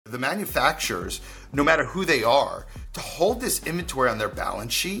The manufacturers, no matter who they are, to hold this inventory on their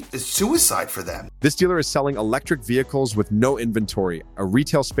balance sheet is suicide for them. This dealer is selling electric vehicles with no inventory, a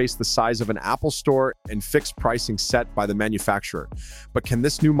retail space the size of an Apple store, and fixed pricing set by the manufacturer. But can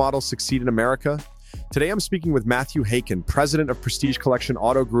this new model succeed in America? Today, I'm speaking with Matthew Haiken, president of Prestige Collection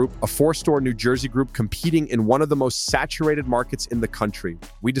Auto Group, a 4-store New Jersey group competing in one of the most saturated markets in the country.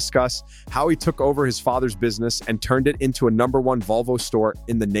 We discuss how he took over his father's business and turned it into a #1 Volvo store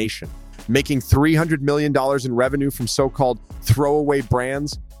in the nation. Making $300 million in revenue from so-called throwaway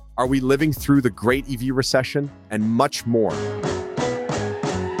brands. Are we living through the great EV recession? And much more.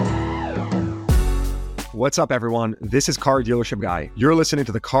 What's up, everyone? This is Car Dealership Guy. You're listening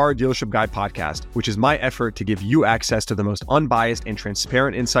to the Car Dealership Guy podcast, which is my effort to give you access to the most unbiased and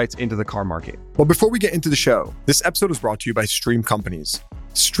transparent insights into the car market. Well, before we get into the show, this episode is brought to you by Stream Companies.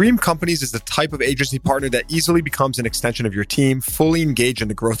 Stream Companies is the type of agency partner that easily becomes an extension of your team, fully engaged in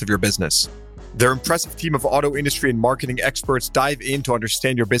the growth of your business. Their impressive team of auto industry and marketing experts dive in to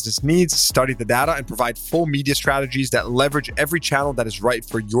understand your business needs, study the data, and provide full media strategies that leverage every channel that is right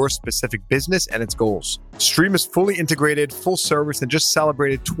for your specific business and its goals. Stream is fully integrated, full service, and just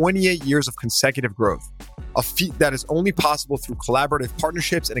celebrated 28 years of consecutive growth, a feat that is only possible through collaborative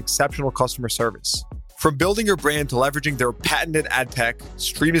partnerships and exceptional customer service. From building your brand to leveraging their patented ad tech,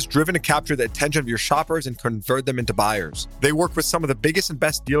 Stream is driven to capture the attention of your shoppers and convert them into buyers. They work with some of the biggest and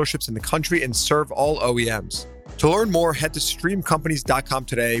best dealerships in the country and serve all OEMs. To learn more, head to streamcompanies.com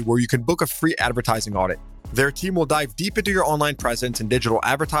today, where you can book a free advertising audit. Their team will dive deep into your online presence and digital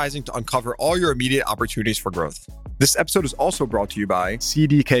advertising to uncover all your immediate opportunities for growth. This episode is also brought to you by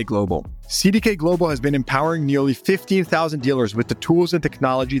CDK Global. CDK Global has been empowering nearly 15,000 dealers with the tools and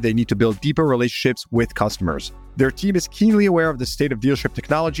technology they need to build deeper relationships with customers. Their team is keenly aware of the state of dealership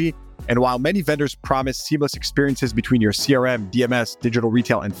technology, and while many vendors promise seamless experiences between your CRM, DMS, digital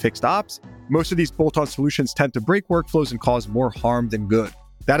retail, and fixed ops, most of these bolt-on solutions tend to break workflows and cause more harm than good.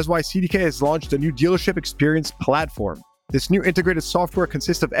 That is why CDK has launched a new dealership experience platform. This new integrated software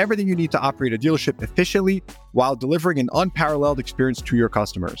consists of everything you need to operate a dealership efficiently while delivering an unparalleled experience to your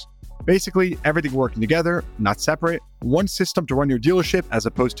customers. Basically, everything working together, not separate, one system to run your dealership as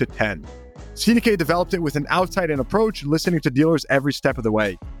opposed to 10. CDK developed it with an outside-in approach, listening to dealers every step of the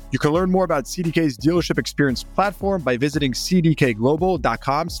way. You can learn more about CDK's dealership experience platform by visiting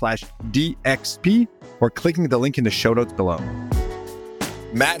cdkglobal.com/DXP or clicking the link in the show notes below.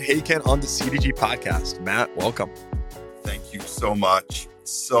 Matt Haiken on the CDG podcast. Matt, welcome. Thank you so much.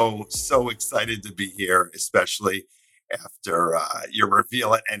 So excited to be here, especially after your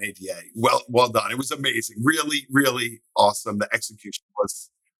reveal at NADA. Well done. It was amazing. Really, really awesome. The execution was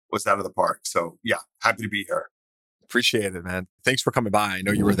out of the park. So yeah, happy to be here. Appreciate it, man. Thanks for coming by. I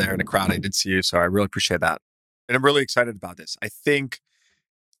know you were there in the crowd. I did see you, so I really appreciate that. And I'm really excited about this. I think,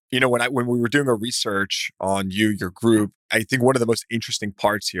 when we were doing our research on you, your group, I think one of the most interesting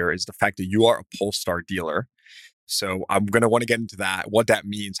parts here is the fact that you are a Polestar dealer. So I'm going to want to get into that, what that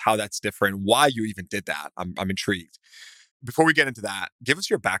means, how that's different, why you even did that. I'm intrigued. Before we get into that, give us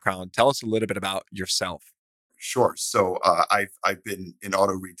your background. Tell us a little bit about yourself. Sure. So I've been in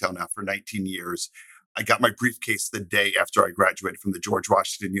auto retail now for 19 years. I got my briefcase the day after I graduated from the George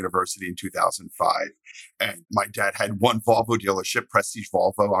Washington University in 2005. And my dad had one Volvo dealership, Prestige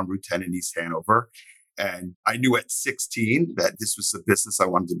Volvo, on Route 10 in East Hanover. And I knew at 16 that this was the business I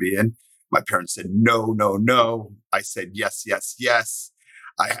wanted to be in. My parents said, no, no, no. I said, yes, yes, yes.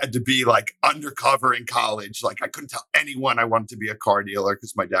 I had to be like undercover in college. Like I couldn't tell anyone I wanted to be a car dealer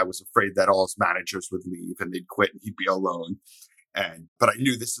because my dad was afraid that all his managers would leave and they'd quit and he'd be alone. But I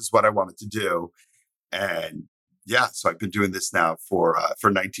knew this is what I wanted to do. And yeah, so I've been doing this now for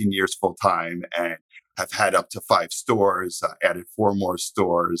 19 years full time and have had up to 5 stores, added 4 more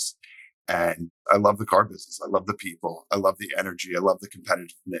stores. And I love the car business. I love the people. I love the energy. I love the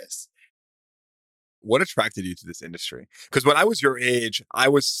competitiveness. What attracted you to this industry? Because when I was your age, I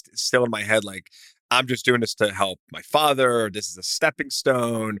was still in my head like, I'm just doing this to help my father. This is a stepping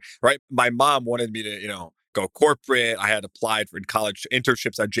stone, right? My mom wanted me to, go corporate. I had applied for in college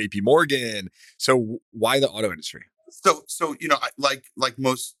internships at JP Morgan. So why the auto industry? So like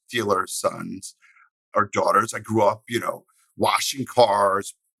most dealers' sons or daughters, I grew up, washing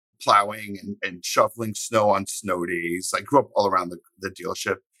cars, plowing and shoveling snow on snow days. I grew up all around the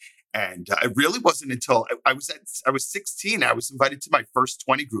dealership. And it really wasn't until I was 16, I was invited to my first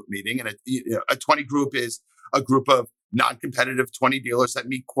 20 group meeting. And a 20 group is a group of non-competitive 20 dealers that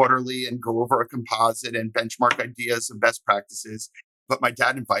meet quarterly and go over a composite and benchmark ideas and best practices. But my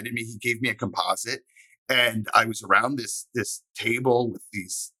dad invited me. He gave me a composite. And I was around this table with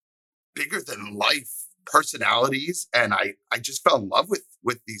these bigger than life personalities. And I just fell in love with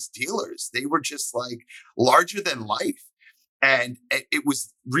with these dealers. They were just like larger than life. And it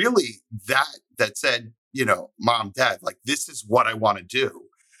was really that said, Mom, Dad, like, this is what I want to do.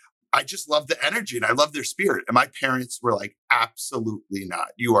 I just love the energy and I love their spirit. And my parents were like, absolutely not.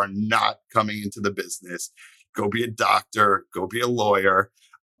 You are not coming into the business. Go be a doctor, go be a lawyer.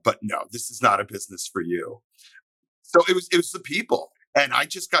 But no, this is not a business for you. So it was the people. And I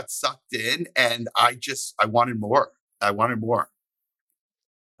just got sucked in and I wanted more. I wanted more.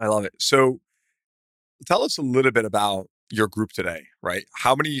 I love it. So tell us a little bit about your group today, right?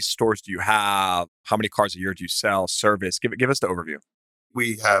 How many stores do you have? How many cars a year do you sell, service? Give us the overview.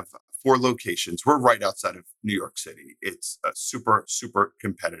 We have 4 locations. We're right outside of New York City. It's a super, super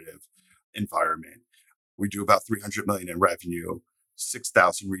competitive environment. We do about 300 million in revenue,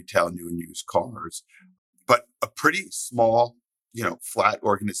 6,000 retail new and used cars, but a pretty small, flat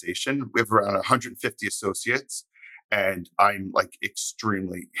organization. We have around 150 associates. And I'm like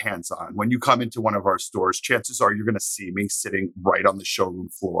extremely hands-on. When you come into one of our stores, chances are you're going to see me sitting right on the showroom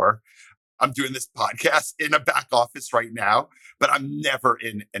floor. I'm doing this podcast in a back office right now, but I'm never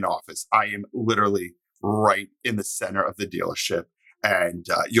in an office. I am literally right in the center of the dealership. And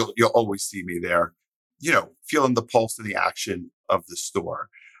you'll always see me there, feeling the pulse and the action of the store.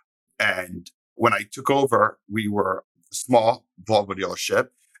 And when I took over, we were a small Volvo dealership.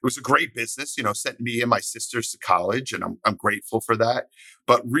 It was a great business, sent me and my sisters to college, and I'm grateful for that.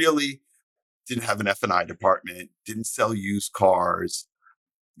 But really didn't have an F&I department, didn't sell used cars.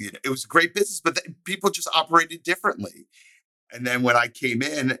 It was a great business, but people just operated differently. And then when I came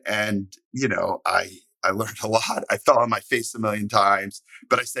in and, I learned a lot. I fell on my face a million times,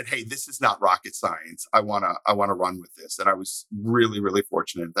 but I said, hey, this is not rocket science. I want to run with this. And I was really, really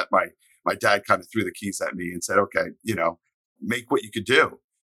fortunate that my dad kind of threw the keys at me and said, okay, make what you could do.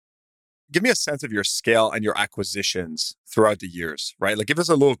 Give me a sense of your scale and your acquisitions throughout the years, right? Like, give us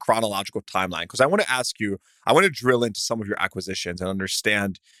a little chronological timeline, because I want to drill into some of your acquisitions and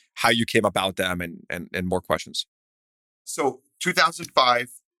understand how you came about them and more questions. So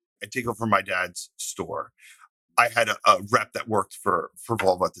 2005, I take over my dad's store. I had a rep that worked for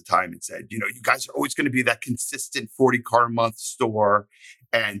Volvo at the time and said, you guys are always going to be that consistent 40 car a month store.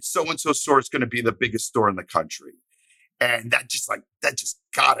 And so store is going to be the biggest store in the country. And that just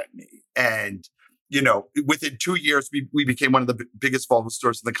got at me. And, within 2 years, we became one of the biggest Volvo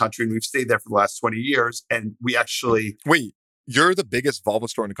stores in the country. And we've stayed there for the last 20 years. And we actually... Wait, you're the biggest Volvo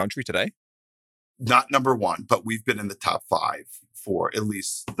store in the country today? Not number one, but we've been in the top 5 for at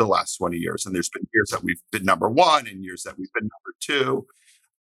least the last 20 years. And there's been years that we've been number 1 and years that we've been number 2.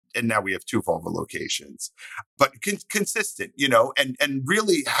 And now we have 2 Volvo locations. But consistent, and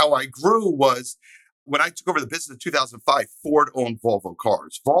really how I grew was... When I took over the business in 2005, Ford owned Volvo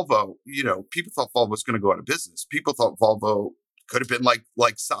cars. Volvo, people thought Volvo was going to go out of business. People thought Volvo could have been like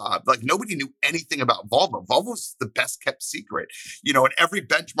Saab. Like, nobody knew anything about Volvo. Volvo was the best kept secret. In every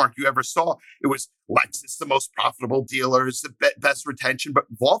benchmark you ever saw, it was Lexus, the most profitable dealers, the best retention.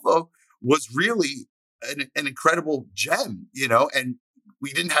 But Volvo was really an incredible gem, and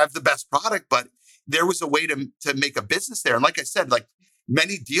we didn't have the best product, but there was a way to make a business there. And like I said, like,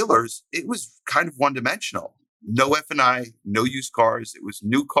 many dealers, it was kind of one-dimensional. No F&I, no used cars. It was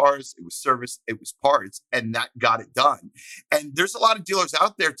new cars. It was service. It was parts, and that got it done. And there's a lot of dealers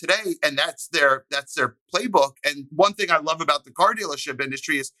out there today, and that's their playbook. And one thing I love about the car dealership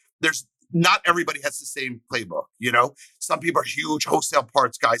industry is not everybody has the same playbook. Some people are huge wholesale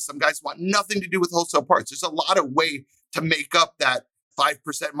parts guys. Some guys want nothing to do with wholesale parts. There's a lot of way to make up that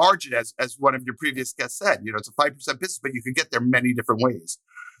 5% margin, as one of your previous guests said. It's a 5% business, but you can get there many different ways.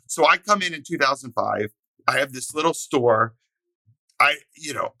 So I come in 2005. I have this little store. I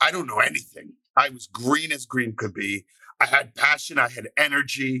don't know anything. I was green as green could be. I had passion. I had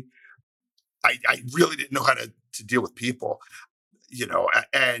energy. I really didn't know how to deal with people,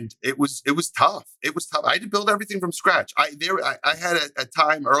 and it was tough. It was tough. I had to build everything from scratch. I had a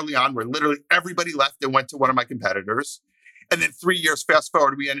time early on where literally everybody left and went to one of my competitors. And then 3 years fast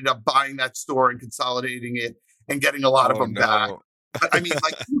forward, we ended up buying that store and consolidating it and getting a lot of them back. But I mean,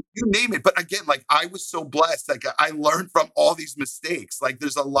 like, you name it. But again, like, I was so blessed. Like, I learned from all these mistakes. Like,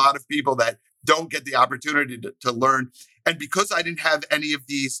 there's a lot of people that don't get the opportunity to learn. And because I didn't have any of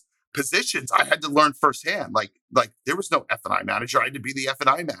these positions, I had to learn firsthand. Like there was no F&I manager. I had to be the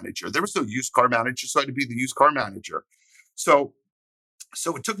F&I manager. There was no used car manager. So I had to be the used car manager. So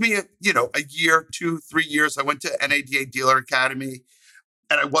it took me, a year, 2, 3 years. I went to NADA Dealer Academy,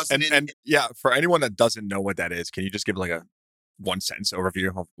 and I wasn't And yeah, for anyone that doesn't know what that is, can you just give like a 1-sentence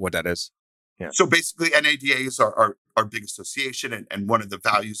overview of what that is? Yeah. So basically, NADA is our big association, and one of the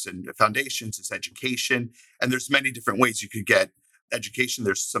values and foundations is education. And there's many different ways you could get education.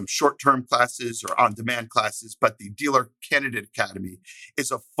 There's some short-term classes or on-demand classes, but the Dealer Candidate Academy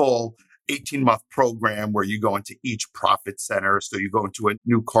is a full 18-month program where you go into each profit center. So you go into a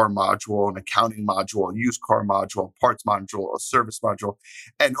new car module, an accounting module, a used car module, a parts module, a service module.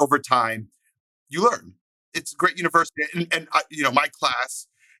 And over time, you learn. It's a great university. And my class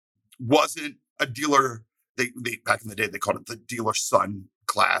wasn't a dealer. They back in the day, they called it the dealer son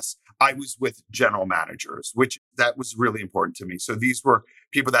class. I was with general managers, which that was really important to me. So these were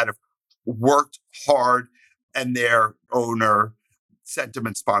people that have worked hard and their owner sent them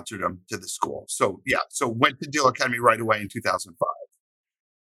and sponsored them to the school. So went to Dealer Academy right away in 2005.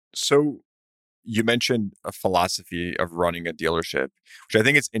 So you mentioned a philosophy of running a dealership, which I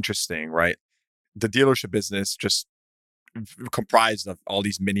think is interesting, right? The dealership business just comprised of all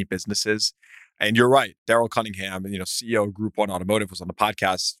these mini businesses. And you're right. Daryl Cunningham, CEO of Group One Automotive, was on the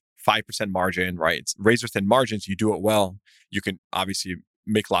podcast. 5% margin, right? It's razor thin margins. You do it well, you can obviously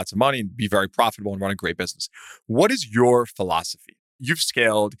make lots of money and be very profitable and run a great business. What is your philosophy? You've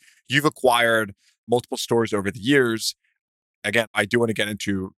scaled, you've acquired multiple stores over the years. Again, I do want to get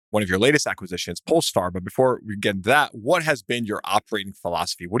into one of your latest acquisitions, Polestar. But before we get into that, what has been your operating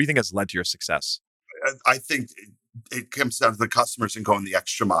philosophy? What do you think has led to your success? I think it comes down to the customers and going the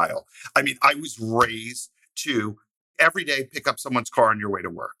extra mile. I mean, I was raised to every day pick up someone's car on your way to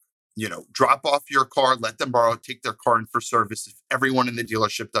work. Drop off your car, let them borrow, take their car in for service. If everyone in the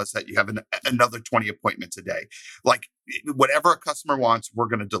dealership does that, you have another 20 appointments a day. Like whatever a customer wants, we're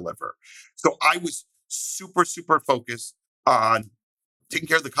going to deliver. So I was super, super focused on taking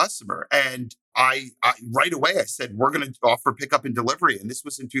care of the customer. And I right away, I said, we're going to offer pickup and delivery. And this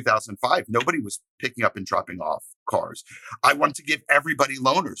was in 2005. Nobody was picking up and dropping off cars. I wanted to give everybody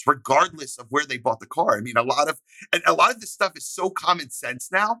loaners, regardless of where they bought the car. I mean, a lot of this stuff is so common sense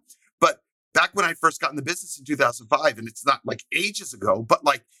now. But back when I first got in the business in 2005, and it's not like ages ago, but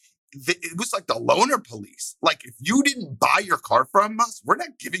like it was like the loaner police. Like if you didn't buy your car from us, we're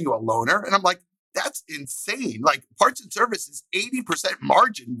not giving you a loaner. And I'm like, that's insane. Like parts and service is 80%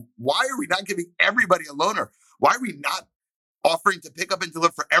 margin. Why are we not giving everybody a loaner? Why are we not offering to pick up and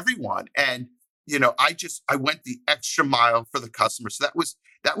deliver for everyone? And, I went the extra mile for the customer. So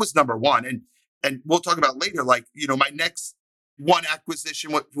that was number one. And we'll talk about later, like, my next one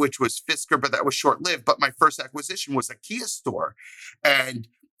acquisition, which was Fisker, but that was short-lived. But my first acquisition was a Kia store. And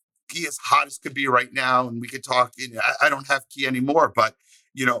Kia's hot as could be right now. And we could talk, I don't have Kia anymore, but,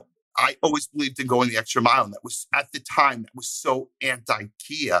 I always believed in going the extra mile. And that was at the time, that was so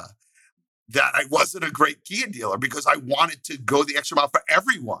anti-Kia that I wasn't a great Kia dealer because I wanted to go the extra mile for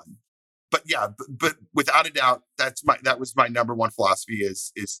everyone. But yeah, but without a doubt, that was my number one philosophy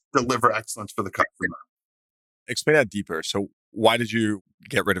is deliver excellence for the customer. Explain that deeper. So why did you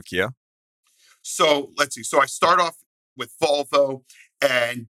get rid of Kia? So let's see. So I start off with Volvo,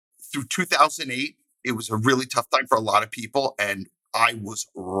 and through 2008, it was a really tough time for a lot of people. And I was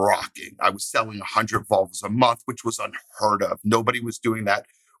rocking. I was selling 100 Volvos a month, which was unheard of. Nobody was doing that.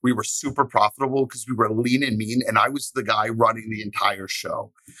 We were super profitable because we were lean and mean, and I was the guy running the entire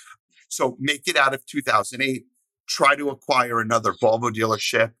show. So make it out of 2008, try to acquire another Volvo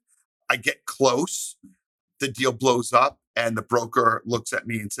dealership. I get close, the deal blows up, and the broker looks at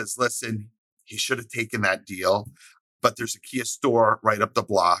me and says, listen, he should have taken that deal, but there's a Kia store right up the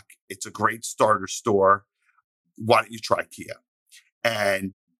block. It's a great starter store. Why don't you try Kia?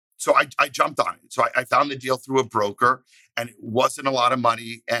 And so I jumped on it. So I found the deal through a broker, and it wasn't a lot of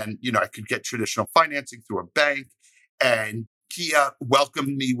money. And, I could get traditional financing through a bank. And Kia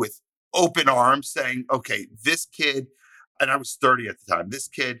welcomed me with open arms saying, okay, this kid, and I was 30 at the time, this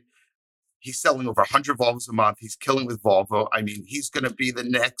kid, he's selling over 100 Volvos a month. He's killing with Volvo. I mean, he's going to be the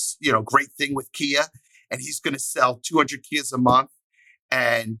next, great thing with Kia, and he's going to sell 200 Kias a month.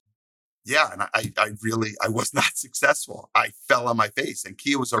 And yeah, and I was not successful. I fell on my face, and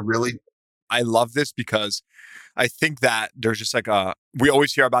Kia was I love this because I think that there's just like we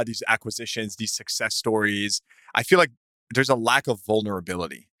always hear about these acquisitions, these success stories. I feel like there's a lack of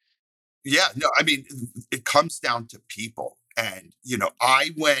vulnerability. Yeah, no, I mean, it comes down to people. And,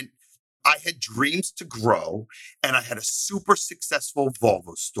 I had dreams to grow, and I had a super successful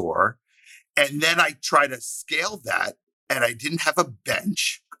Volvo store. And then I tried to scale that, and I didn't have a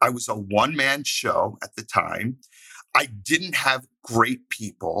bench. I was a one-man show at the time. I didn't have great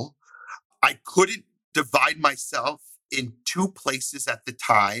people. I couldn't divide myself in two places at the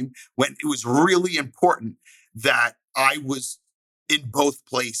time when it was really important that I was in both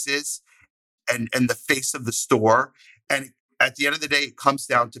places and the face of the store. And at the end of the day, it comes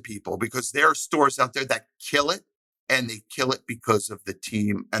down to people, because there are stores out there that kill it and they kill it because of the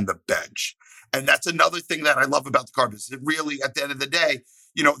team and the bench. And that's another thing that I love about the car business. It really, at the end of the day,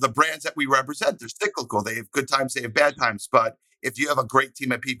 the brands that we represent, they're cyclical. They have good times, they have bad times. But if you have a great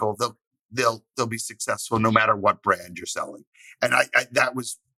team of people, they'll be successful no matter what brand you're selling. And that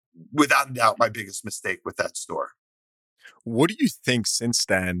was without a doubt my biggest mistake with that store. What do you think since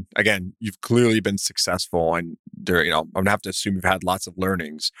then? Again, you've clearly been successful and I'm gonna have to assume you've had lots of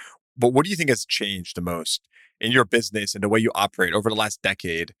learnings. But what do you think has changed the most in your business and the way you operate over the last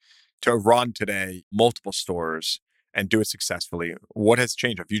decade to run today multiple stores and do it successfully? What has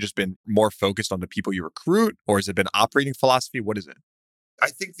changed? Have you just been more focused on the people you recruit, or has it been operating philosophy? What is it? I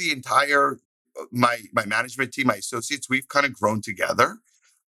think the entire my management team, my associates, we've kind of grown together.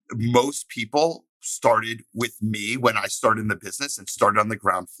 Most people started with me when I started in the business and started on the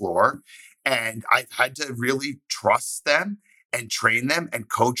ground floor. And I've had to really trust them and train them and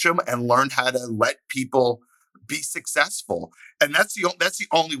coach them and learn how to let people be successful. And that's the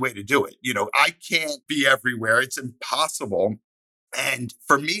only way to do it. I can't be everywhere. It's impossible. And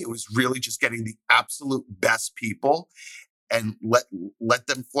for me, it was really just getting the absolute best people and let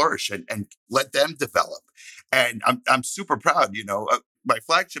them flourish and let them develop. And I'm super proud, my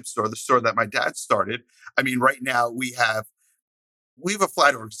flagship store, the store that my dad started. I mean, right now we have a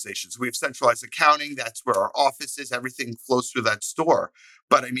flat organization. So we have centralized accounting. That's where our office is. Everything flows through that store.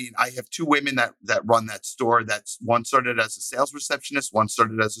 But I mean, I have two women that run that store. That's one started as a sales receptionist, one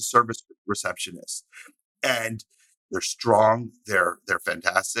started as a service receptionist. And they're strong, they're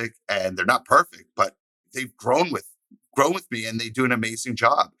fantastic, and they're not perfect, but they've grown with me and they do an amazing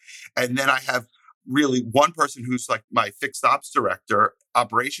job. And then I have really one person who's like my fixed ops director,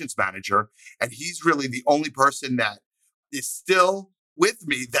 operations manager, and he's really the only person that is still with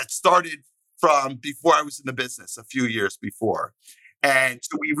me that started from before I was in the business a few years before. And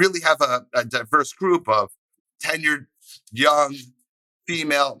so we really have a diverse group of tenured, young,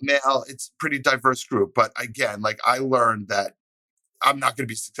 female, male. It's a pretty diverse group. But again, like I learned that I'm not going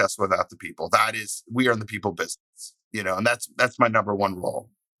to be successful without the people. We are in the people business, and that's my number one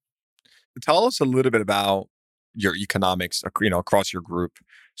role. Tell us a little bit about your economics, across your group.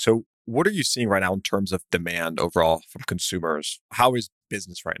 So what are you seeing right now in terms of demand overall from consumers? How is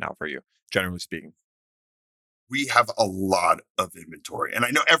business right now for you, generally speaking? We have a lot of inventory. And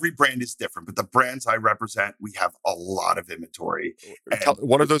I know every brand is different, but the brands I represent, we have a lot of inventory.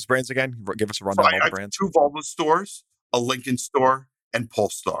 What are those brands again? Give us a rundown of all the I have brands. two Volvo stores, a Lincoln store, and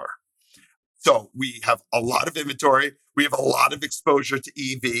Polestar. So we have a lot of inventory. We have a lot of exposure to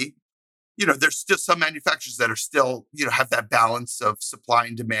EV. There's still some manufacturers that are still, have that balance of supply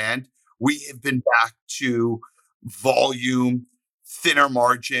and demand. We have been back to volume, thinner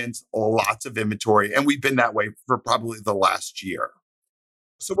margins, lots of inventory, and we've been that way for probably the last year.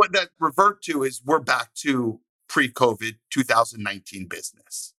 So what that revert to is we're back to pre-COVID 2019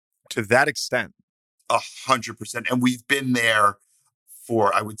 business. To that extent. 100%. And we've been there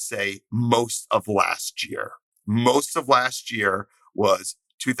for, I would say, most of last year. Most of last year was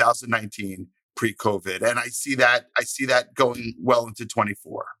 2019 pre-COVID. And I see that going well into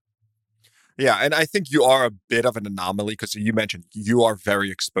 24. Yeah. And I think you are a bit of an anomaly because you mentioned you are very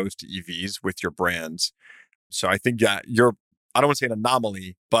exposed to EVs with your brands. So I think, I don't want to say an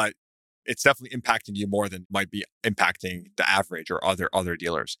anomaly, but it's definitely impacting you more than might be impacting the average or other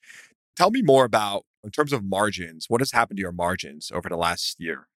dealers. Tell me more about, in terms of margins, what has happened to your margins over the last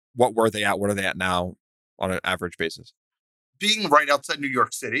year? What were they at? What are they at now on an average basis? Being right outside New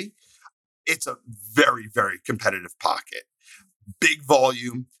York City, it's a very, very competitive pocket. Big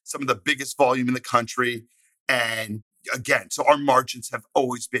volume, some of the biggest volume in the country. And again, so our margins have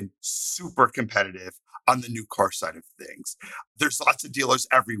always been super competitive on the new car side of things. There's lots of dealers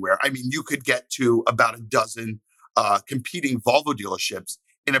everywhere. I mean, you could get to about a dozen competing Volvo dealerships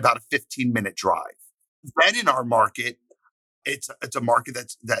in about a 15-minute drive. Then in our market, it's a market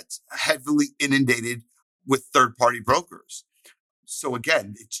that's heavily inundated with third-party brokers. So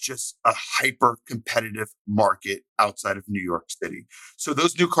again, it's just a hyper competitive market outside of New York City. So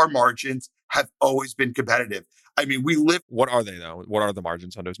those new car margins have always been competitive. I mean, What are they though? What are the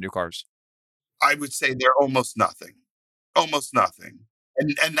margins on those new cars? I would say they're almost nothing, almost nothing.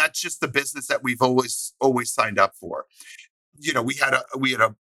 And that's just the business that we've always signed up for. We had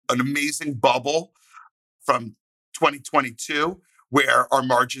an amazing bubble from 2022 where our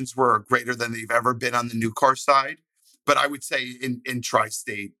margins were greater than they've ever been on the new car side. But I would say in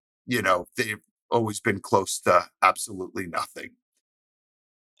tri-state, they've always been close to absolutely nothing.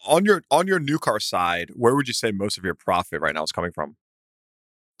 On your new car side, where would you say most of your profit right now is coming from?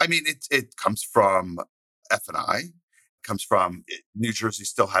 I mean, it comes from F&I. It comes from New Jersey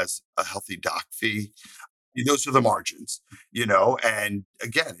still has a healthy dock fee. Those are the margins, and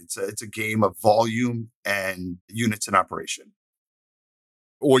again, it's a game of volume and units in operation.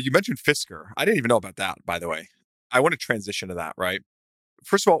 Well, you mentioned Fisker. I didn't even know about that, by the way. I want to transition to that, right?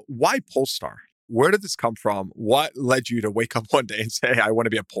 First of all, why Polestar? Where did this come from? What led you to wake up one day and say, I want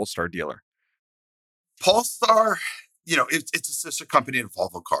to be a Polestar dealer? Polestar, it's a sister company of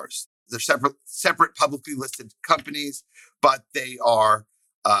Volvo Cars. They're separate publicly listed companies, but they are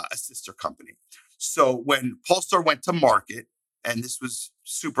a sister company. So when Polestar went to market, and this was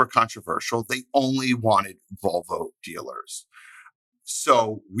super controversial, they only wanted Volvo dealers.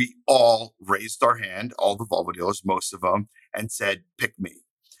 So we all raised our hand, all the Volvo dealers, most of them, and said, pick me.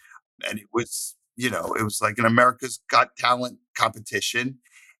 And it was like an America's Got Talent competition.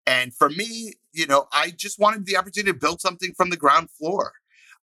 And for me, I just wanted the opportunity to build something from the ground floor.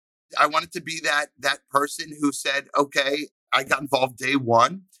 I wanted to be that person who said, okay, I got involved day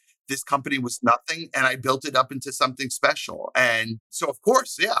one. This company was nothing, and I built it up into something special. And so, of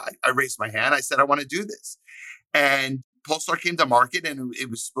course, yeah, I raised my hand. I said, I want to do this. And Polestar came to market, and it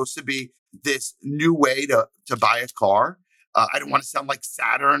was supposed to be this new way to buy a car. I don't want to sound like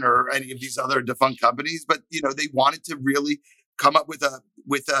Saturn or any of these other defunct companies, but they wanted to really come up with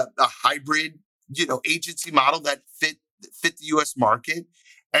a hybrid, agency model that fit the U.S. market,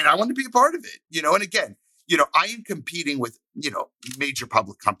 and I wanted to be a part of it. And again, I am competing with major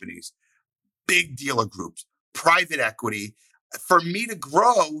public companies, big dealer groups, private equity. For me to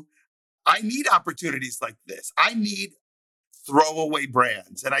grow, I need opportunities like this. I need throwaway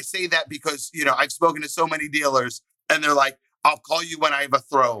brands. And I say that because, I've spoken to so many dealers and they're like, I'll call you when I have a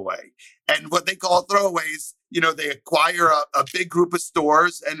throwaway. And what they call throwaways, they acquire a big group of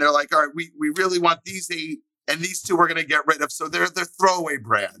stores and they're like, all right, we really want these 8 and these 2 we're going to get rid of. So they're throwaway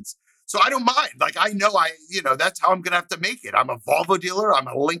brands. So I don't mind. Like, I know that's how I'm going to have to make it. I'm a Volvo dealer. I'm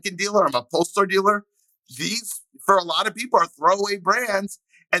a Lincoln dealer. I'm a Polestar dealer. These, for a lot of people, are throwaway brands.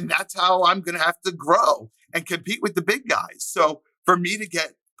 And that's how I'm going to have to grow and compete with the big guys. So for me to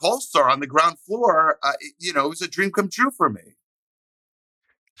get Polestar on the ground floor, it was a dream come true for me.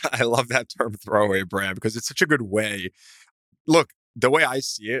 I love that term throwaway brand because it's such a good way. Look, the way I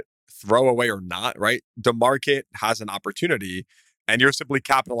see it, throwaway or not, right? The market has an opportunity and you're simply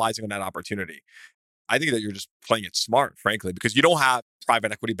capitalizing on that opportunity. I think that you're just playing it smart, frankly, because you don't have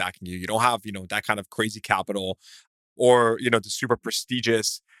private equity backing you. You don't have, that kind of crazy capital or, the super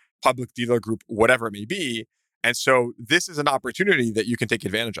prestigious public dealer group, whatever it may be. And so this is an opportunity that you can take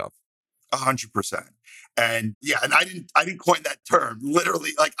advantage of. 100%. And yeah, and I didn't coin that term.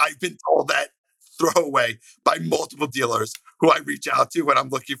 Literally, like, I've been told that throwaway by multiple dealers who I reach out to when I'm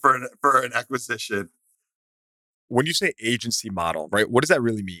looking for an acquisition. When you say agency model, right? What does that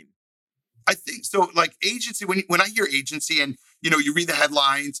really mean? I think so. Like, agency, when I hear agency, and you read the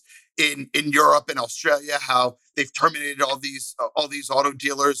headlines in Europe and Australia, how they've terminated all these auto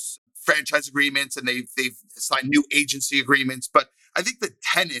dealers franchise agreements, and they've signed new agency agreements. But I think the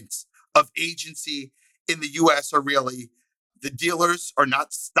tenets of agency in the U.S. are really the dealers are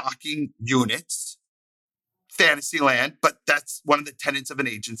not stocking units. Fantasy land, but that's one of the tenets of an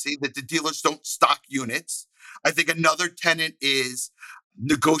agency, that the dealers don't stock units. I think another tenet is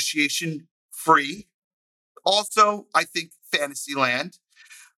negotiation free. Also, I think fantasy land.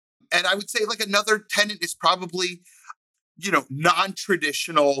 And I would say, like, another tenet is probably,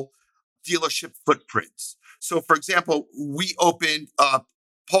 non-traditional dealership footprints. So, for example, we opened up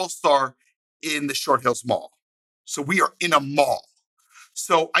Polestar in the Short Hills Mall. So we are in a mall.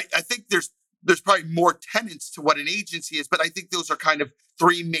 So I think there's probably more tenets to what an agency is, but I think those are kind of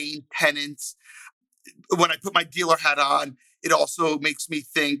 3 main tenets. When I put my dealer hat on, it also makes me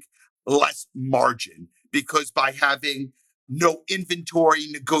think less margin, because by having no inventory,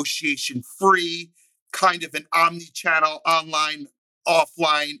 negotiation free, kind of an omni-channel, online,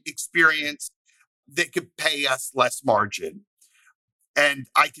 offline experience, they could pay us less margin. And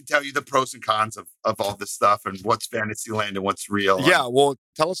I can tell you the pros and cons of all this stuff and what's Fantasyland and what's real. Yeah, well,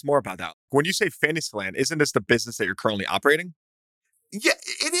 tell us more about that. When you say Fantasyland, isn't this the business that you're currently operating? Yeah,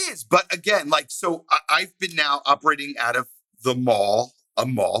 it is. But again, so I've been now operating out of a mall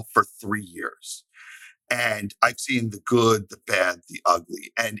for 3 years. And I've seen the good, the bad, the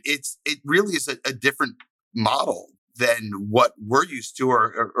ugly. And it really is a different model than what we're used to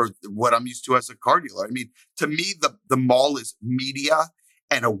or what I'm used to as a car dealer. I mean, to me, the mall is media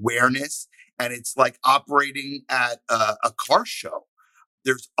and awareness, and it's like operating at a car show.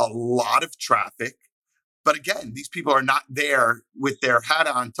 There's a lot of traffic, but again, these people are not there with their hat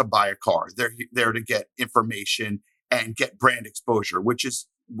on to buy a car. They're there to get information and get brand exposure, which is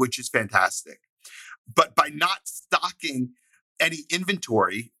fantastic. But by not stocking any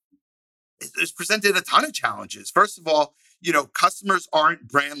inventory, it's presented a ton of challenges. First of all, customers aren't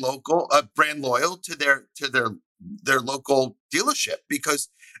brand loyal to their local dealership, because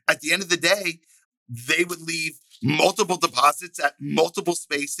at the end of the day, they would leave multiple deposits at multiple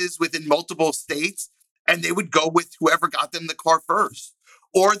spaces within multiple states, and they would go with whoever got them the car first.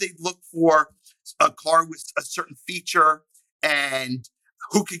 Or they'd look for a car with a certain feature and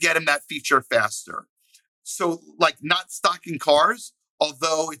who could get them that feature faster. So like not stocking cars,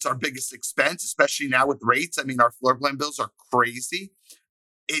 although it's our biggest expense, especially now with rates. I mean, our floor plan bills are crazy.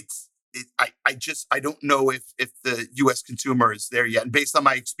 I don't know if the U.S. consumer is there yet. And based on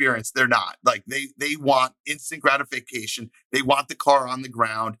my experience, they're not. Like they want instant gratification. They want the car on the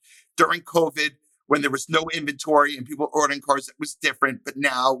ground. During COVID, when there was no inventory and people were ordering cars, it was different. But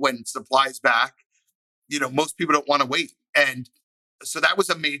now when supply is back, most people don't want to wait. And so that was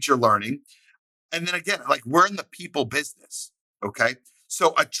a major learning. And then again, like we're in the people business. Okay.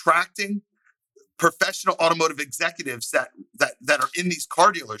 So attracting professional automotive executives that are in these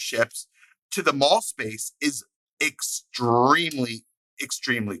car dealerships to the mall space is extremely,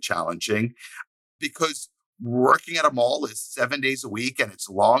 extremely challenging, because working at a mall is 7 days a week and it's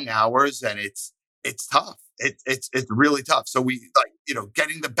long hours and it's tough. It's really tough. So we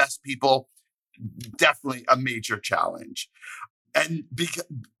getting the best people, definitely a major challenge. And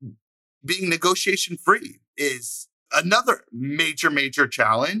being negotiation free is another major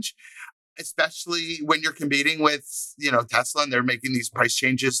challenge, especially when you're competing with, Tesla, and they're making these price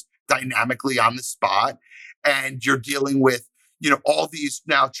changes dynamically on the spot. And you're dealing with, all these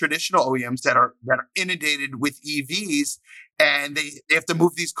now traditional OEMs that are inundated with EVs, and they have to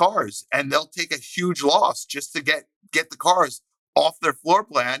move these cars, and they'll take a huge loss just to get the cars off their floor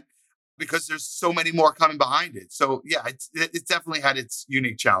plan, because there's so many more coming behind it. So yeah, it's definitely had its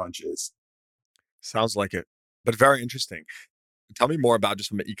unique challenges. Sounds like it, but very interesting. Tell me more about, just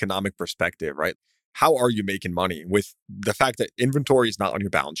from an economic perspective, right? How are you making money with the fact that inventory is not on your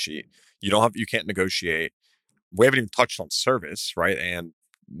balance sheet? You can't negotiate. We haven't even touched on service, right? And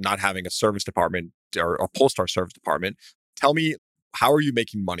not having a service department or a Polestar service department. Tell me, how are you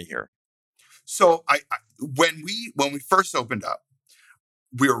making money here? So when we first opened up,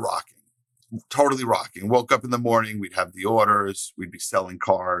 we were rocking. Totally rocking. Woke up in the morning, we'd have the orders, we'd be selling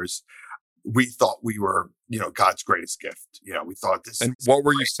cars. We thought we were, God's greatest gift. We thought this. And what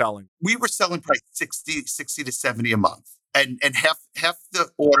were you selling? We were selling probably 60 to 70 a month. And half the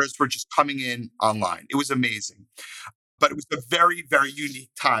orders were just coming in online. It was amazing. But it was a very, very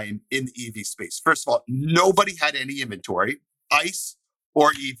unique time in the EV space. First of all, nobody had any inventory, ICE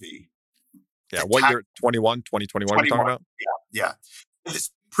or EV. Yeah. What year? 2021 we're talking about? Yeah.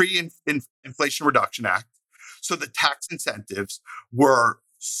 This pre-Inflation Reduction Act. So the tax incentives were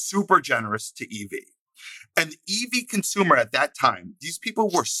super generous to EV. And the EV consumer at that time, these people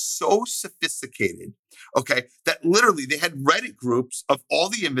were so sophisticated, okay, that literally they had Reddit groups of all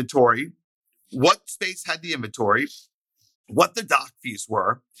the inventory, what space had the inventory, what the dock fees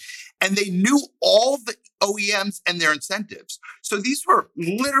were, and they knew all the OEMs and their incentives. So these were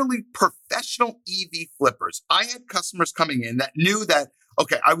literally professional EV flippers. I had customers coming in that knew that,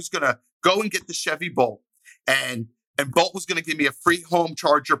 okay, I was going to go and get the Chevy Bolt, and Bolt was going to give me a free home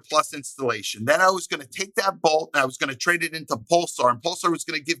charger plus installation. Then I was going to take that Bolt and I was going to trade it into Polestar, and Polestar was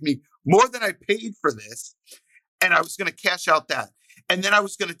going to give me more than I paid for this, and I was going to cash out that. And then I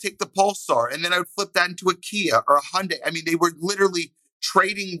was going to take the Polestar and then I would flip that into a Kia or a Hyundai. I mean, they were literally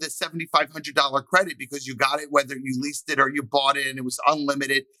trading the $7,500 credit because you got it, whether you leased it or you bought it, and it was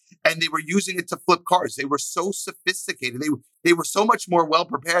unlimited. And they were using it to flip cars. They were so sophisticated. They were so much more well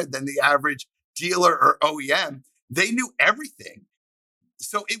prepared than the average dealer or OEM. They knew everything.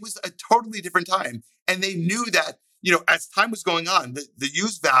 So it was a totally different time. And they knew that, as time was going on, the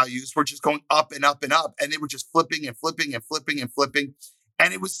used values were just going up and up and up. And they were just flipping and flipping and flipping and flipping.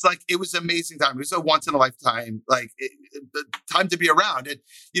 And it was an amazing time. It was a once in a lifetime, time to be around. And,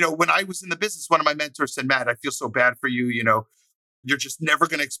 when I was in the business, one of my mentors said, Matt, I feel so bad for you. You're just never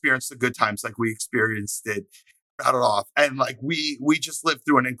going to experience the good times like we experienced it. Got it off. And we just lived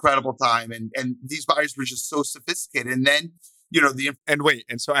through an incredible time. And these buyers were just so sophisticated. And then,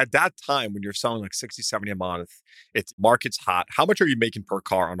 And so at that time, when you're selling 60, 70 a month, it's market's hot. How much are you making per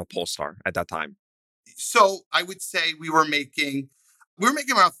car on a Polestar at that time? So I would say we were making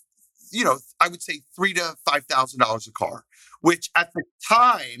around, I would say $3,000 to $5,000 a car, which at the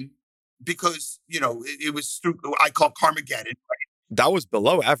time, because, it was through, I call Carmageddon. Right? That was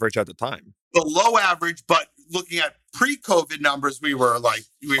below average at the time. Below average, but looking at pre-COVID numbers, we were of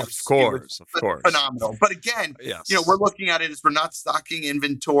course, phenomenal. But again, yes. We're looking at it as we're not stocking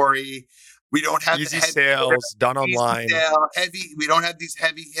inventory. We don't have easy sales done online. Heavy. We don't have these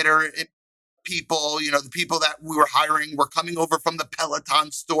heavy hitter people, the people that we were hiring were coming over from the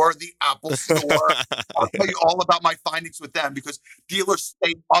Peloton store, the Apple store. I'll tell you all about my findings with them because dealers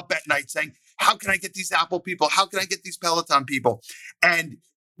stay up at night saying, how can I get these Apple people? How can I get these Peloton people? And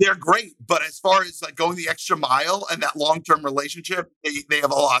they're great. But as far as like going the extra mile and that long-term relationship, they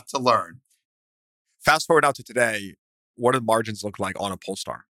have a lot to learn. Fast forward out to today, what do the margins look like on a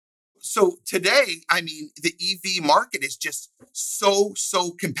Polestar? So today, I mean, the EV market is just so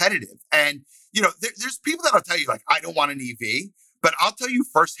competitive. And, there's people that'll tell you like, I don't want an EV, but I'll tell you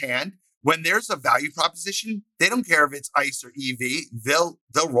firsthand, when there's a value proposition, they don't care if it's ICE or EV, they'll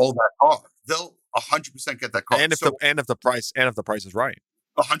roll that car. They'll 100% get that car. And if the price is right.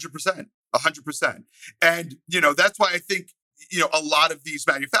 100%. And, that's why I think, a lot of these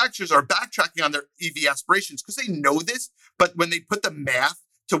manufacturers are backtracking on their EV aspirations because they know this, but when they put the math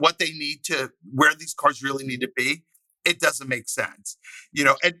to what they need to where these cars really need to be, it doesn't make sense.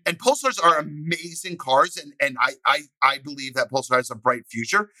 And Polestars are amazing cars. And I believe that Polestar has a bright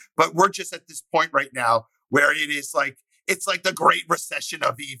future, but we're just at this point right now where it's like the great recession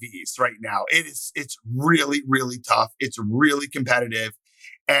of EVs right now. It's really, really tough. It's really competitive.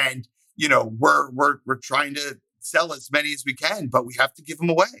 And, we're trying to sell as many as we can, but we have to give them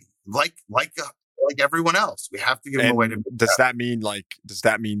away like everyone else. We have to give them away. Does that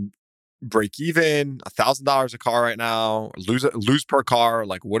mean break even, $1,000 a car right now, lose per car?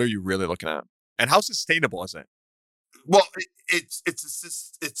 Like, what are you really looking at? And how sustainable is it? Well, it's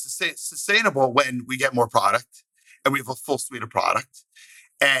sustainable when we get more product and we have a full suite of product.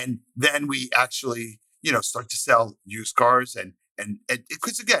 And then we actually, start to sell used cars and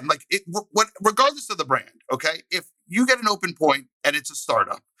because again, regardless of the brand, okay, if you get an open point and it's a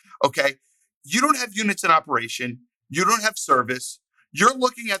startup, okay, you don't have units in operation, you don't have service, you're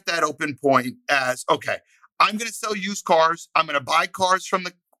looking at that open point as, okay, I'm going to sell used cars, I'm going to buy cars from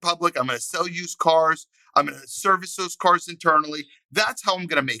the public, I'm going to sell used cars, I'm going to service those cars internally. That's how I'm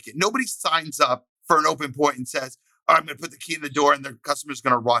going to make it. Nobody signs up for an open point and says, I'm going to put the key in the door and the customer's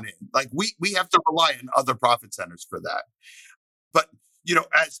going to run in. Like we have to rely on other profit centers for that. But,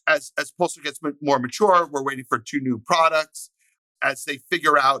 as Polestar gets more mature, we're waiting for 2 new products as they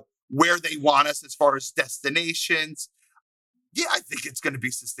figure out where they want us as far as destinations. Yeah, I think it's going to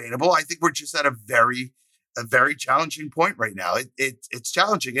be sustainable. I think we're just at a very challenging point right now. It's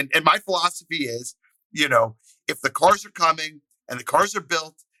challenging. And my philosophy is, if the cars are coming and the cars are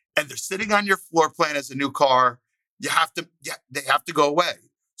built and they're sitting on your floor plan as a new car, they have to go away.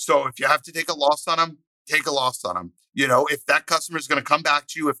 So if you have to take a loss on them, take a loss on them. If that customer is going to come back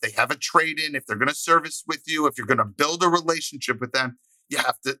to you, if they have a trade-in, if they're going to service with you, if you're going to build a relationship with them, you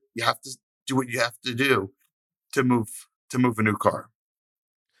have to do what you have to do to move a new car.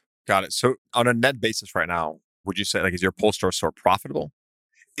 Got it. So on a net basis right now, would you say is your Polestar store profitable?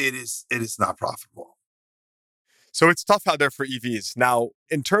 It is not profitable. So it's tough out there for EVs. Now,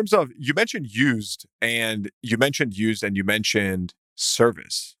 in terms of, you mentioned used and you mentioned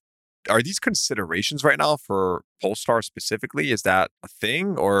service. Are these considerations right now for Polestar specifically? Is that a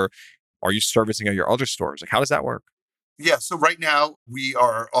thing, or are you servicing at your other stores? Like, how does that work? Yeah. So right now we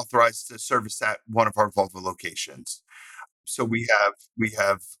are authorized to service at one of our Volvo locations. So we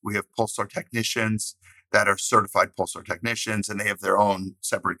have Polestar technicians that are certified Polestar technicians, and they have their own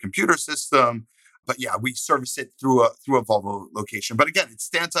separate computer system. But yeah, we service it through a Volvo location. But again, it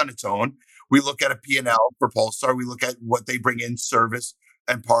stands on its own. We look at a P&L for Polestar. We look at what they bring in service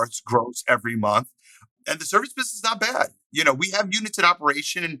and parts gross every month. And the service business is not bad. We have units in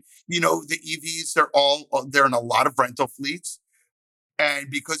operation and, the EVs, they're in a lot of rental fleets. And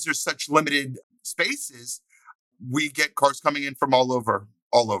because there's such limited spaces, we get cars coming in from all over.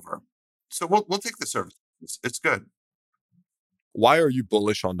 So we'll take the service. It's good. Why are you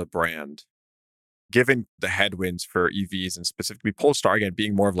bullish on the brand? Given the headwinds for EVs and specifically Polestar, again,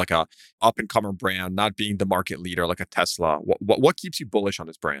 being more of like a up-and-comer brand, not being the market leader like a Tesla, what keeps you bullish on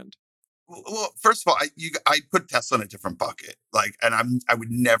this brand? Well, first of all, I put Tesla in a different bucket. I'm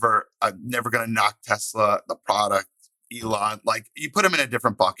never going to knock Tesla, the product, Elon. You put them in a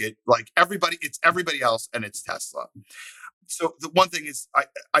different bucket. It's everybody else and it's Tesla. So the one thing is,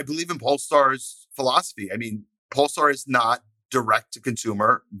 I believe in Polestar's philosophy. I mean, Polestar is not direct to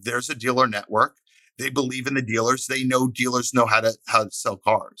consumer. There's a dealer network. They believe in the dealers. They know dealers know how to sell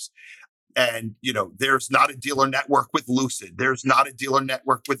cars. And, there's not a dealer network with Lucid. There's not a dealer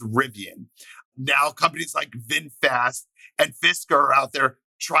network with Rivian. Now companies like VinFast and Fisker are out there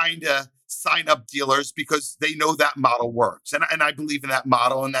trying to sign up dealers because they know that model works. And I believe in that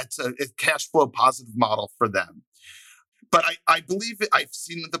model, and that's a cash flow positive model for them. But I believe it. I've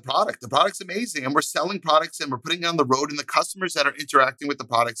seen the product. The product's amazing, and we're selling products and we're putting it on the road. And the customers that are interacting with the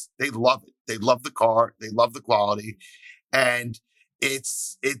products, they love it. They love the car. They love the quality, and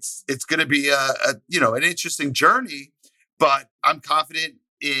it's going to be an interesting journey. But I'm confident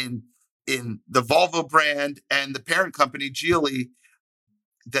in the Volvo brand and the parent company, Geely,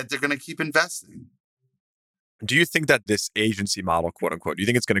 that they're going to keep investing. Do you think that this agency model, quote unquote, do you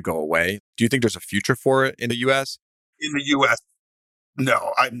think it's going to go away? Do you think there's a future for it in the US? In the US,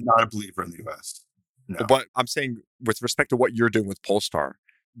 no, I'm not a believer in the US. No. But I'm saying with respect to what you're doing with Polestar,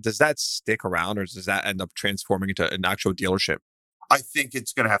 does that stick around or does that end up transforming into an actual dealership? I think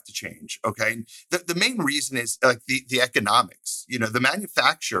it's going to have to change. Okay. The main reason is like the economics, the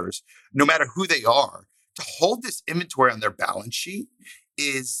manufacturers, no matter who they are, to hold this inventory on their balance sheet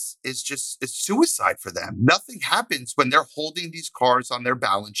is just it's suicide for them. Nothing happens when they're holding these cars on their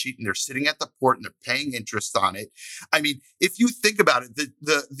balance sheet and they're sitting at the port and they're paying interest on it. I mean, if you think about it,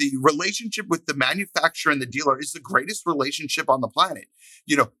 the relationship with the manufacturer and the dealer is the greatest relationship on the planet.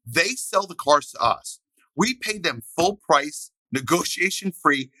 They sell the cars to us. We pay them full price, negotiation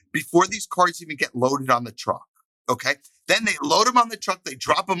free before these cars even get loaded on the truck. Okay. Then they load them on the truck. They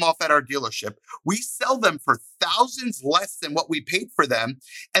drop them off at our dealership. We sell them for thousands less than what we paid for them.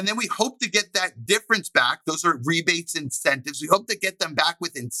 And then we hope to get that difference back. Those are rebates, incentives. We hope to get them back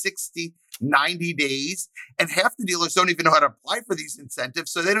within 60, 90 days. And half the dealers don't even know how to apply for these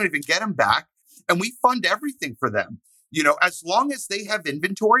incentives. So they don't even get them back. And we fund everything for them. As long as they have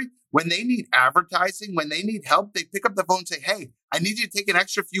inventory, when they need advertising, when they need help, they pick up the phone and say, hey, I need you to take an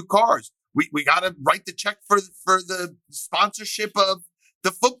extra few cars. We got to write the check for the sponsorship of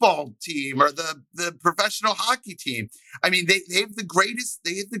the football team or the professional hockey team. I mean, they have the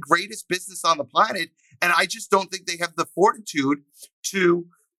greatest business on the planet. And I just don't think they have the fortitude to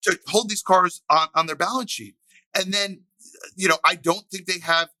hold these cars on their balance sheet. And then, I don't think they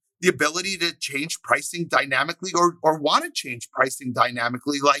have the ability to change pricing dynamically or want to change pricing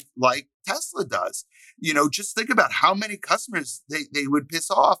dynamically like Tesla does. Just think about how many customers they would piss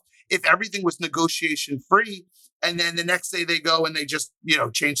off if everything was negotiation free. And then the next day they go and they just,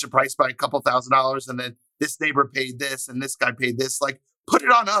 change the price by a couple $1,000s. And then this neighbor paid this and this guy paid this. Like, put it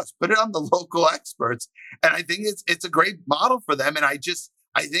on us, put it on the local experts. And I think it's a great model for them. And I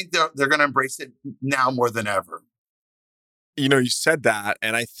think they're going to embrace it now more than ever. You said that,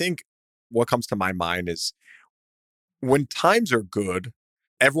 and I think what comes to my mind is when times are good,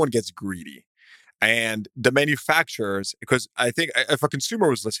 everyone gets greedy. And the manufacturers, because I think if a consumer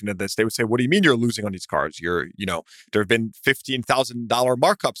was listening to this, they would say, what do you mean you're losing on these cars? There have been $15,000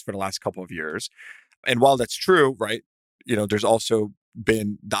 markups for the last couple of years. And while that's true, right, there's also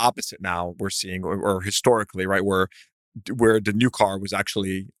been the opposite now we're seeing, or historically, right, where the new car was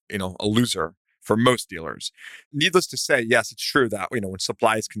actually, a loser for most dealers. Needless to say, yes, it's true that, when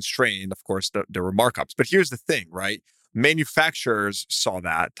supply is constrained, of course, there were markups. But here's the thing, right? Manufacturers saw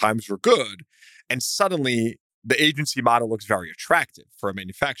that times were good. And suddenly the agency model looks very attractive for a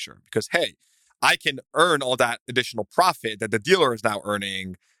manufacturer because, hey, I can earn all that additional profit that the dealer is now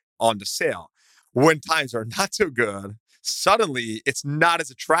earning on the sale. When times are not so good, suddenly it's not as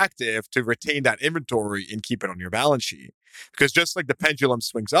attractive to retain that inventory and keep it on your balance sheet. Because just like the pendulum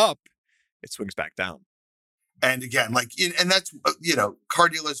swings up, it swings back down. And again, and that's, car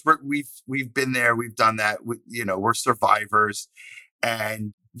dealers, we've been there, we've done that, we're survivors.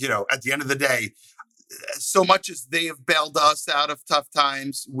 And, at the end of the day, so much as they have bailed us out of tough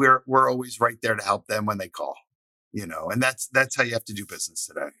times, we're always right there to help them when they call, and that's how you have to do business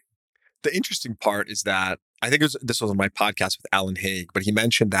today. The interesting part is that I think this was on my podcast with Alan Haig, but he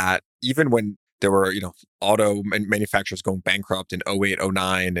mentioned that even when there were, auto manufacturers going bankrupt in 08,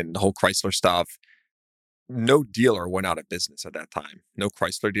 09 and the whole Chrysler stuff, no dealer went out of business at that time. No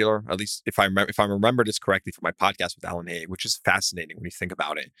Chrysler dealer, at least if I remember this correctly from my podcast with Alan Haig, which is fascinating when you think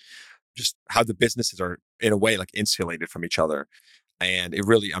about it. Just how the businesses are, in a way, like insulated from each other. And it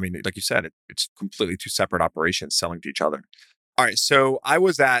really, like you said, it's completely two separate operations selling to each other. All right. So I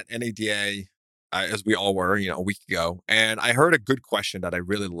was at NADA, as we all were, a week ago, and I heard a good question that I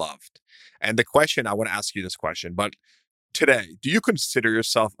really loved. And the question, I want to ask you this question, but today, do you consider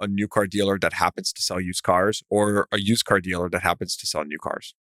yourself a new car dealer that happens to sell used cars or a used car dealer that happens to sell new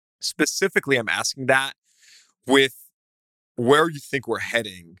cars? Specifically, I'm asking that with where you think we're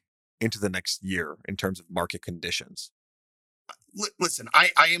heading into the next year in terms of market conditions. Listen, I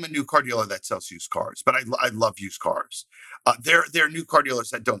am a new car dealer that sells used cars, but I love used cars. There are new car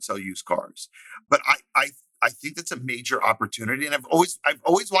dealers that don't sell used cars, but I think that's a major opportunity. And I've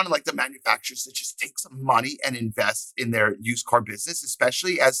always wanted like the manufacturers to just take some money and invest in their used car business,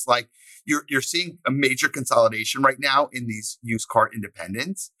 especially as you're seeing a major consolidation right now in these used car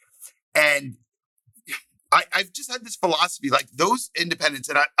independents. And I've just had this philosophy, like those independents,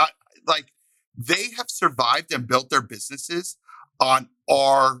 and I like they have survived and built their businesses on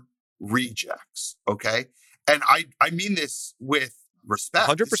our rejects. Okay. And I mean this with respect.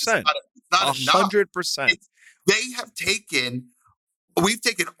 100%. It's not enough. 100%. We've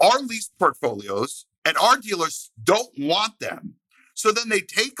taken our lease portfolios and our dealers don't want them. So then they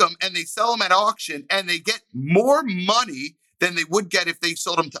take them and they sell them at auction and they get more money than they would get if they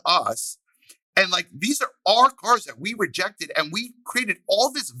sold them to us. And like, these are our cars that we rejected, and we created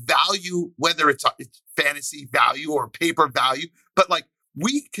all this value, whether it's fantasy value or paper value, but like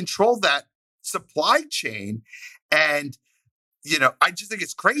we control that supply chain. And, I just think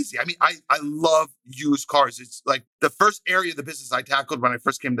it's crazy. I mean, I love used cars. It's like the first area of the business I tackled when I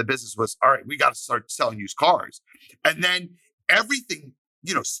first came to the business was, all right, we got to start selling used cars. And then everything,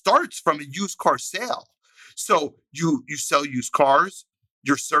 starts from a used car sale. So you sell used cars,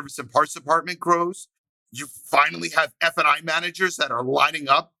 your service and parts department grows. You finally have F&I managers that are lining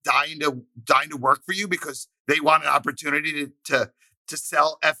up, dying to work for you because they want an opportunity to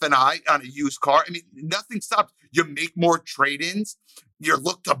sell F&I on a used car. I mean, nothing stops. You make more trade-ins. Your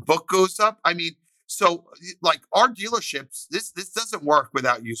look to book goes up. I mean, so like our dealerships, this doesn't work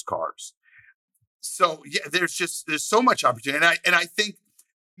without used cars. So yeah, there's so much opportunity. And I think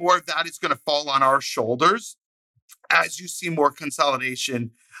more of that is going to fall on our shoulders as you see more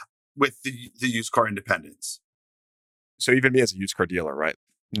consolidation with the used car independents. So even me as a used car dealer, right?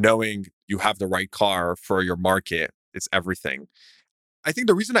 Knowing you have the right car for your market, it's everything. I think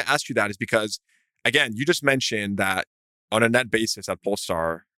the reason I asked you that is because, again, you just mentioned that on a net basis at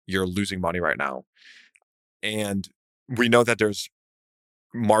Polestar, you're losing money right now. And we know that there's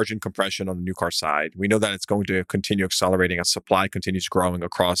margin compression on the new car side. We know that it's going to continue accelerating as supply continues growing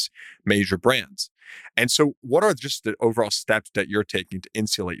across major brands. And so what are just the overall steps that you're taking to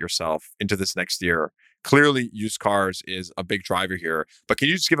insulate yourself into this next year? Clearly, used cars is a big driver here, but can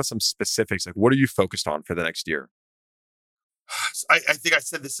you just give us some specifics? Like, what are you focused on for the next year? I think I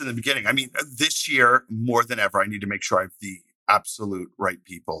said this in the beginning. I mean, this year, more than ever, I need to make sure I have the absolute right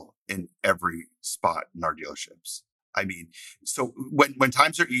people in every spot in our dealerships. I mean, so when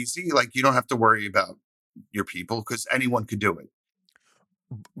times are easy, like you don't have to worry about your people because anyone could do it.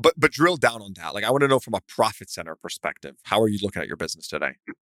 But drill down on that. Like, I want to know from a profit center perspective, how are you looking at your business today?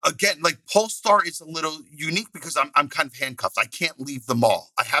 Again, like Polestar is a little unique because I'm kind of handcuffed. I can't leave the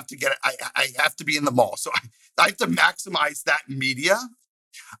mall. I have to get it. I have to be in the mall. So I have to maximize that media.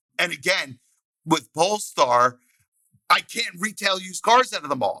 And again, with Polestar, I can't retail used cars out of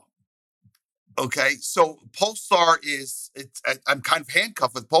the mall. Okay, so Polestar I'm kind of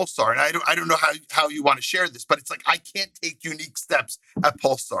handcuffed with Polestar, and I don't know how you want to share this, but it's like I can't take unique steps at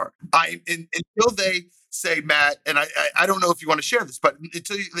Polestar. Until they say, Matt, and I don't know if you want to share this, but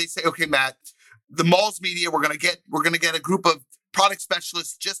until they say, okay, Matt, the mall's media, we're gonna get a group of product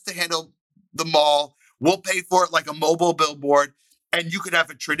specialists just to handle the mall. We'll pay for it like a mobile billboard, and you could have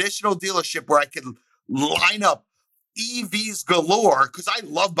a traditional dealership where I could line up EVs galore, because I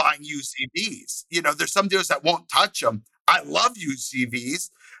love buying used EVs. There's some dealers that won't touch them. I love used EVs,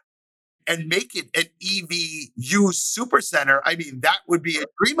 and make it an EV used super center. I mean, that would be a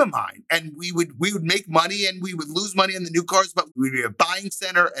dream of mine. And we would make money and we would lose money on the new cars, but we'd be a buying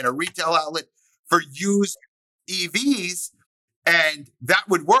center and a retail outlet for used EVs, and that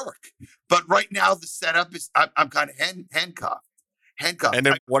would work. But right now the setup is I'm kind of handcuffed. And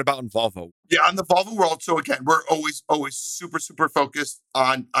then what about in Volvo? Yeah, on the Volvo world. So again, we're always super, super focused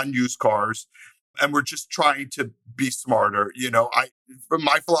on used cars, and we're just trying to be smarter.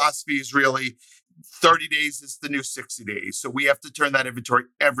 My philosophy is really 30 days is the new 60 days. So we have to turn that inventory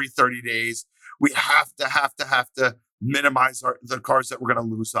every 30 days. We have to minimize the cars that we're going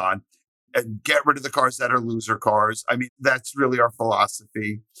to lose on and get rid of the cars that are loser cars. I mean, that's really our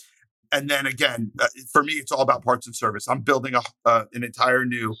philosophy. And then again, for me, it's all about parts and service. I'm building an entire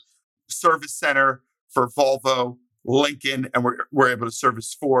new service center for Volvo, Lincoln, and we're able to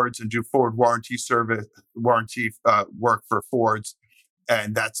service Fords and do Ford warranty work for Fords.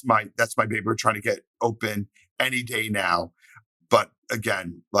 And that's my baby. We're trying to get open any day now. But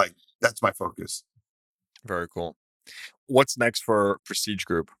again, like that's my focus. Very cool. What's next for Prestige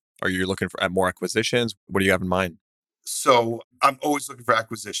Group? Are you looking at more acquisitions? What do you have in mind? So I'm always looking for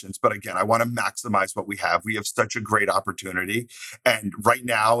acquisitions, but again, I want to maximize what we have. We have such a great opportunity. And right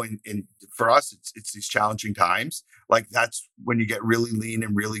now, for us, it's these challenging times. Like that's when you get really lean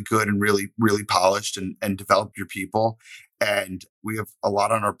and really good and really, really polished and develop your people. And we have a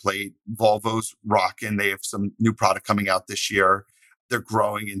lot on our plate. Volvo's rocking. They have some new product coming out this year. they're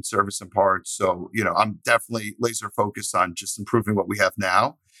growing in service and parts. So, I'm definitely laser focused on just improving what we have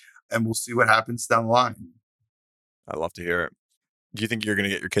now, and we'll see what happens down the line. I love to hear it. Do you think you're going to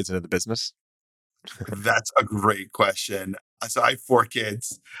get your kids into the business? That's a great question. So I have 4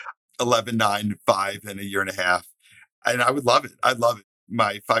 kids, 11, 9, 5, and a year and a half. And I would love it. I'd love it.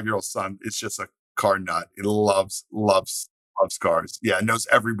 My 5-year-old son is just a car nut. He loves cars. Yeah, knows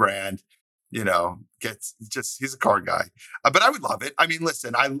every brand, he's a car guy. But I would love it. I mean,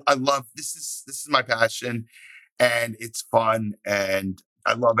 listen, I love, this is my passion, and it's fun, and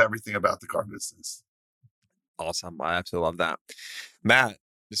I love everything about the car business. Awesome. I absolutely love that. Matt,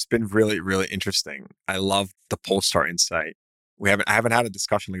 it's been really, really interesting. I love the Polestar insight. I haven't had a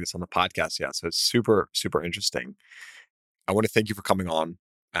discussion like this on the podcast yet, so it's super, super interesting. I want to thank you for coming on.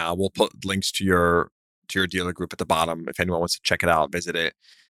 We'll put links to your dealer group at the bottom. If anyone wants to check it out, visit it.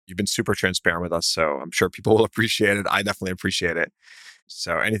 You've been super transparent with us, so I'm sure people will appreciate it. I definitely appreciate it.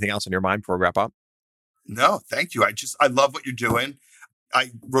 So anything else on your mind before we wrap up? No, thank you. I love what you're doing.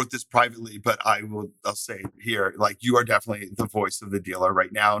 I wrote this privately, but I'll say it here, like, you are definitely the voice of the dealer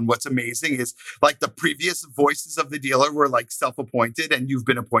right now. And what's amazing is, like, the previous voices of the dealer were like self-appointed, and you've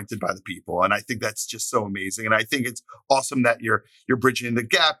been appointed by the people. And I think that's just so amazing. And I think it's awesome that you're bridging the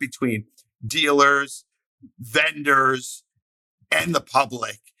gap between dealers, vendors, and the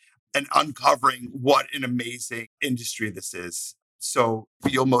public, and uncovering what an amazing industry this is. So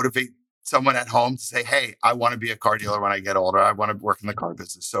you'll motivate someone at home to say, hey, I want to be a car dealer when I get older. I want to work in the car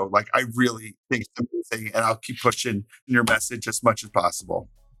business. So, like, I really think it's amazing, and I'll keep pushing your message as much as possible.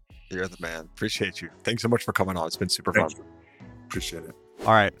 You're the man. Appreciate you. Thanks so much for coming on. It's been super fun. Appreciate it.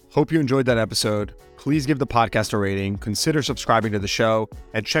 All right. Hope you enjoyed that episode. Please give the podcast a rating, consider subscribing to the show,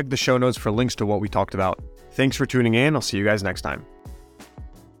 and check the show notes for links to what we talked about. Thanks for tuning in. I'll see you guys next time.